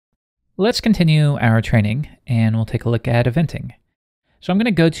Let's continue our training and we'll take a look at eventing. So I'm going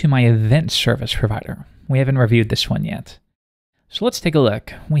to go to my event service provider. We haven't reviewed this one yet. So let's take a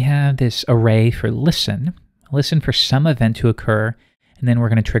look. We have this array for listen for some event to occur, and then we're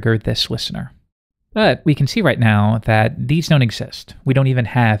going to trigger this listener. But we can see right now that these don't exist. We don't even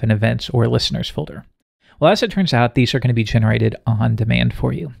have an events or listeners folder. Well, as it turns out, these are going to be generated on demand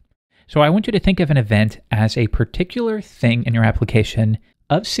for you. So I want you to think of an event as a particular thing in your application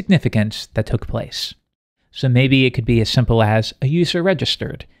of significance that took place. So maybe it could be as simple as a user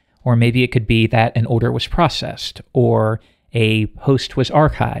registered, or maybe it could be that an order was processed, or a post was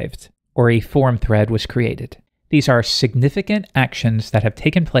archived, or a forum thread was created. These are significant actions that have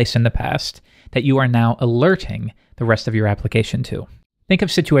taken place in the past that you are now alerting the rest of your application to. Think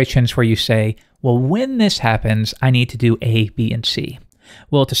of situations where you say, well, when this happens, I need to do A, B, and C.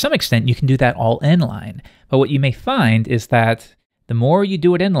 Well, to some extent, you can do that all inline. But what you may find is that the more you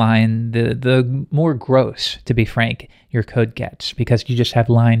do it inline, the more gross, to be frank, your code gets, because you just have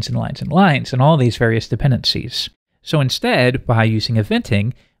lines and lines and lines and all these various dependencies. So instead, by using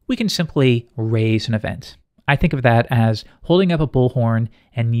eventing, we can simply raise an event. I think of that as holding up a bullhorn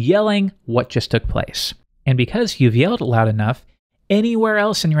and yelling what just took place. And because you've yelled loud enough, anywhere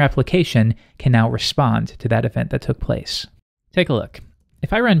else in your application can now respond to that event that took place. Take a look.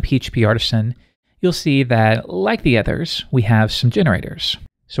 If I run PHP Artisan, you'll see that, like the others, we have some generators.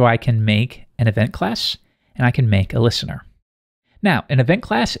 So I can make an event class, and I can make a listener. Now, an event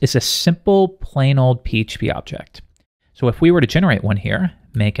class is a simple, plain old PHP object. So if we were to generate one here,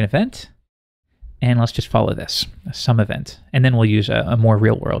 make an event, and let's just follow this, some event, and then we'll use a more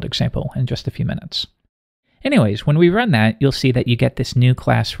real-world example in just a few minutes. Anyways, when we run that, you'll see that you get this new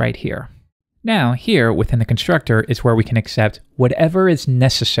class right here. Now, here within the constructor is where we can accept whatever is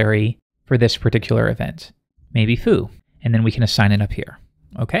necessary for this particular event, maybe foo, and then we can assign it up here,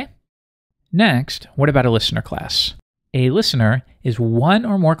 okay? Next, what about a listener class? A listener is one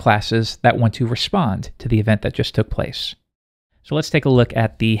or more classes that want to respond to the event that just took place. So let's take a look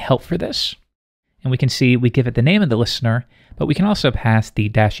at the help for this, and we can see we give it the name of the listener, but we can also pass the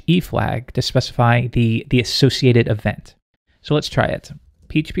 -e flag to specify the associated event. So let's try it.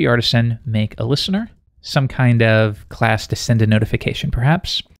 PHP Artisan, make a listener, some kind of class to send a notification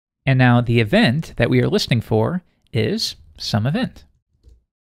perhaps. And now the event that we are listening for is some event.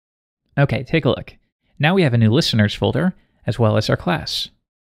 Okay, take a look. Now we have a new listeners folder as well as our class.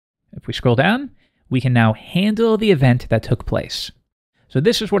 If we scroll down, we can now handle the event that took place. So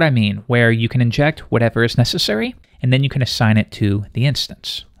this is what I mean, where you can inject whatever is necessary, and then you can assign it to the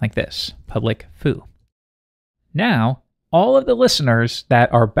instance, like this, public foo. Now, all of the listeners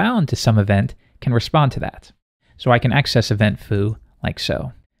that are bound to some event can respond to that. So I can access event foo like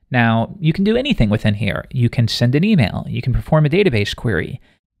so. Now, you can do anything within here. You can send an email. You can perform a database query.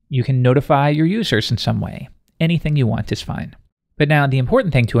 You can notify your users in some way. Anything you want is fine. But now the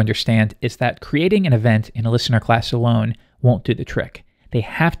important thing to understand is that creating an event in a listener class alone won't do the trick. They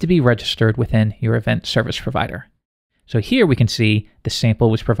have to be registered within your event service provider. So here we can see the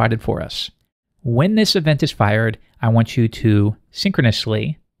sample was provided for us. When this event is fired, I want you to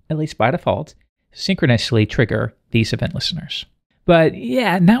synchronously, at least by default, synchronously trigger these event listeners. But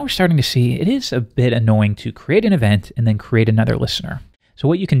yeah, now we're starting to see it is a bit annoying to create an event and then create another listener. So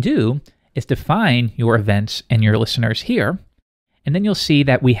what you can do is define your events and your listeners here, and then you'll see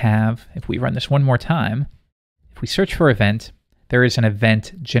that we have, if we run this one more time, if we search for event, there is an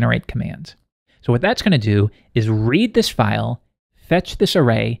event generate command. So what that's going to do is read this file, fetch this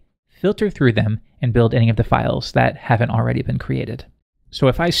array, filter through them, and build any of the files that haven't already been created. So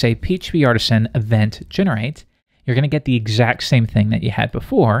if I say PHP Artisan event generate, you're going to get the exact same thing that you had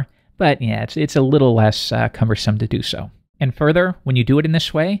before, but yeah, it's a little less cumbersome to do so. And further, when you do it in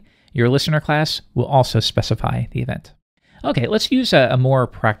this way, your listener class will also specify the event. Okay, let's use a more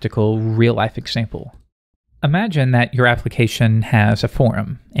practical real-life example. Imagine that your application has a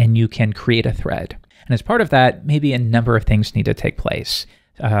forum and you can create a thread. And as part of that, maybe a number of things need to take place.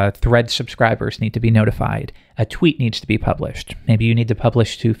 Thread subscribers need to be notified. A tweet needs to be published. Maybe you need to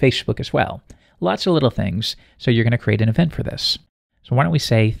publish to Facebook as well. Lots of little things. So you're going to create an event for this. So why don't we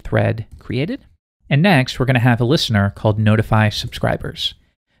say thread created? And next, we're going to have a listener called notify subscribers.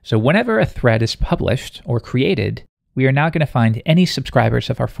 So whenever a thread is published or created, we are now going to find any subscribers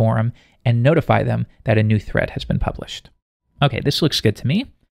of our forum and notify them that a new thread has been published. Okay, this looks good to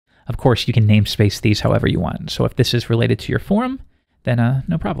me. Of course, you can namespace these however you want. So if this is related to your forum, then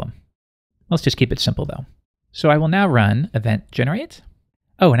no problem. Let's just keep it simple though. So I will now run event generate.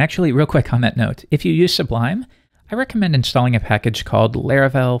 Oh, and actually real quick on that note, if you use Sublime, I recommend installing a package called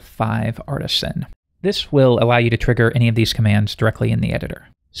Laravel 5 Artisan. This will allow you to trigger any of these commands directly in the editor.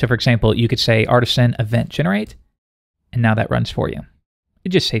 So for example, you could say artisan event generate, and now that runs for you. It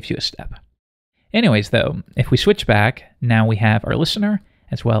just saves you a step. Anyways though, if we switch back, now we have our listener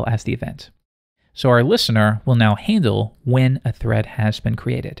as well as the event. So our listener will now handle when a thread has been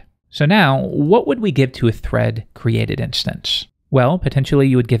created. So now, what would we give to a thread created instance? Well, potentially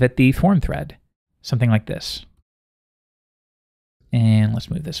you would give it the form thread, something like this. And let's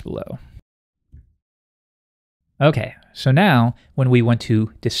move this below. Okay, so now when we want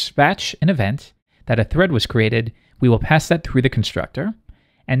to dispatch an event that a thread was created, we will pass that through the constructor.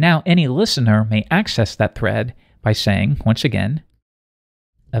 And now any listener may access that thread by saying, once again,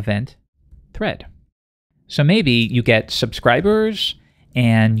 event thread. So maybe you get subscribers,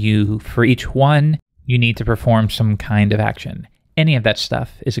 and for each one, you need to perform some kind of action. Any of that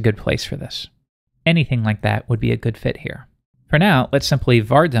stuff is a good place for this. Anything like that would be a good fit here. For now, let's simply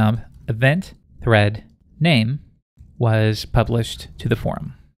var dump event thread name was published to the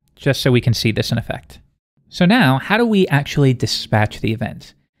forum, just so we can see this in effect. So now, how do we actually dispatch the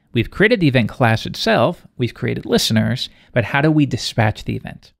event? We've created the event class itself, we've created listeners, but how do we dispatch the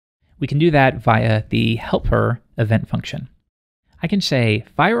event? We can do that via the helper event function. I can say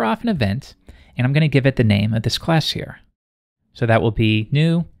fire off an event, and I'm going to give it the name of this class here. So that will be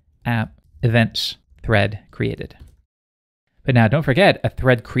new app events thread created. But now don't forget, a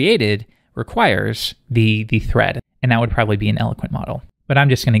thread created requires the thread, and that would probably be an eloquent model. But I'm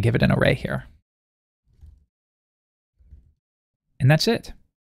just going to give it an array here. And that's it.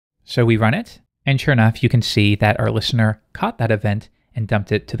 So we run it, and sure enough, you can see that our listener caught that event and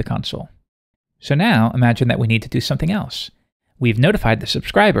dumped it to the console. So now imagine that we need to do something else. We've notified the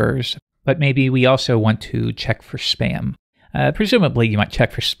subscribers, but maybe we also want to check for spam. Presumably you might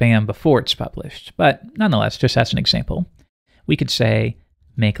check for spam before it's published, but nonetheless, just as an example, we could say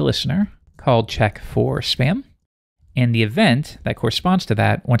make a listener called check for spam, and the event that corresponds to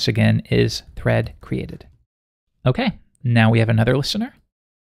that, once again, is thread created. Okay, now we have another listener,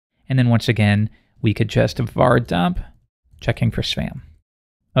 and then once again, we could just var dump checking for spam.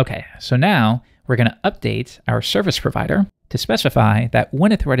 Okay, so now we're going to update our service provider to specify that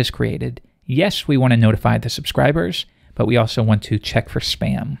when a thread is created, yes, we want to notify the subscribers, but we also want to check for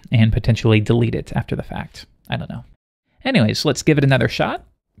spam and potentially delete it after the fact. I don't know. Anyways, let's give it another shot.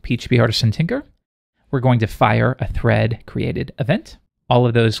 PHP Artisan Tinker. We're going to fire a thread created event. All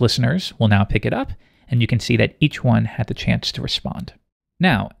of those listeners will now pick it up, and you can see that each one had the chance to respond.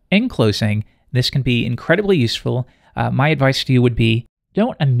 Now, in closing, this can be incredibly useful. My advice to you would be,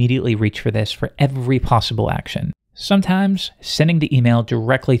 don't immediately reach for this for every possible action. Sometimes sending the email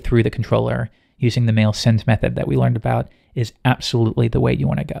directly through the controller using the mail send method that we learned about is absolutely the way you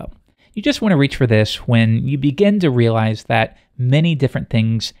want to go. You just want to reach for this when you begin to realize that many different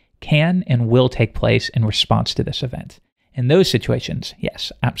things can and will take place in response to this event. In those situations,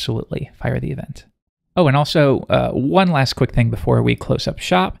 yes, absolutely, fire the event. Oh, and also one last quick thing before we close up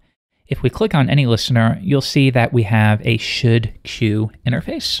shop. If we click on any listener, you'll see that we have a should queue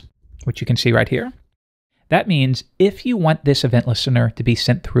interface, which you can see right here. That means if you want this event listener to be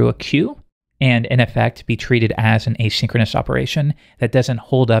sent through a queue and in effect be treated as an asynchronous operation that doesn't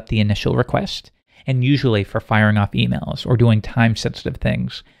hold up the initial request, and usually for firing off emails or doing time-sensitive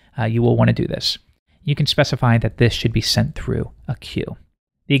things, you will want to do this. You can specify that this should be sent through a queue.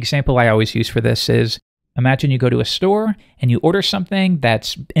 The example I always use for this is, imagine you go to a store and you order something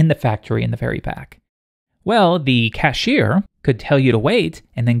that's in the factory in the very back. Well, the cashier could tell you to wait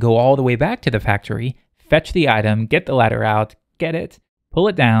and then go all the way back to the factory, fetch the item, get the ladder out, get it, pull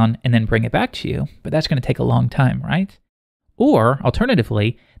it down, and then bring it back to you. But that's going to take a long time, right? Or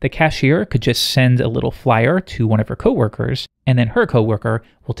alternatively, the cashier could just send a little flyer to one of her coworkers, and then her coworker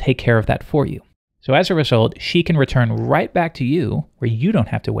will take care of that for you. So as a result, she can return right back to you where you don't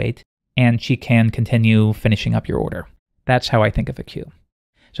have to wait, and she can continue finishing up your order. That's how I think of a queue.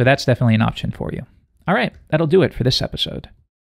 So that's definitely an option for you. All right, that'll do it for this episode.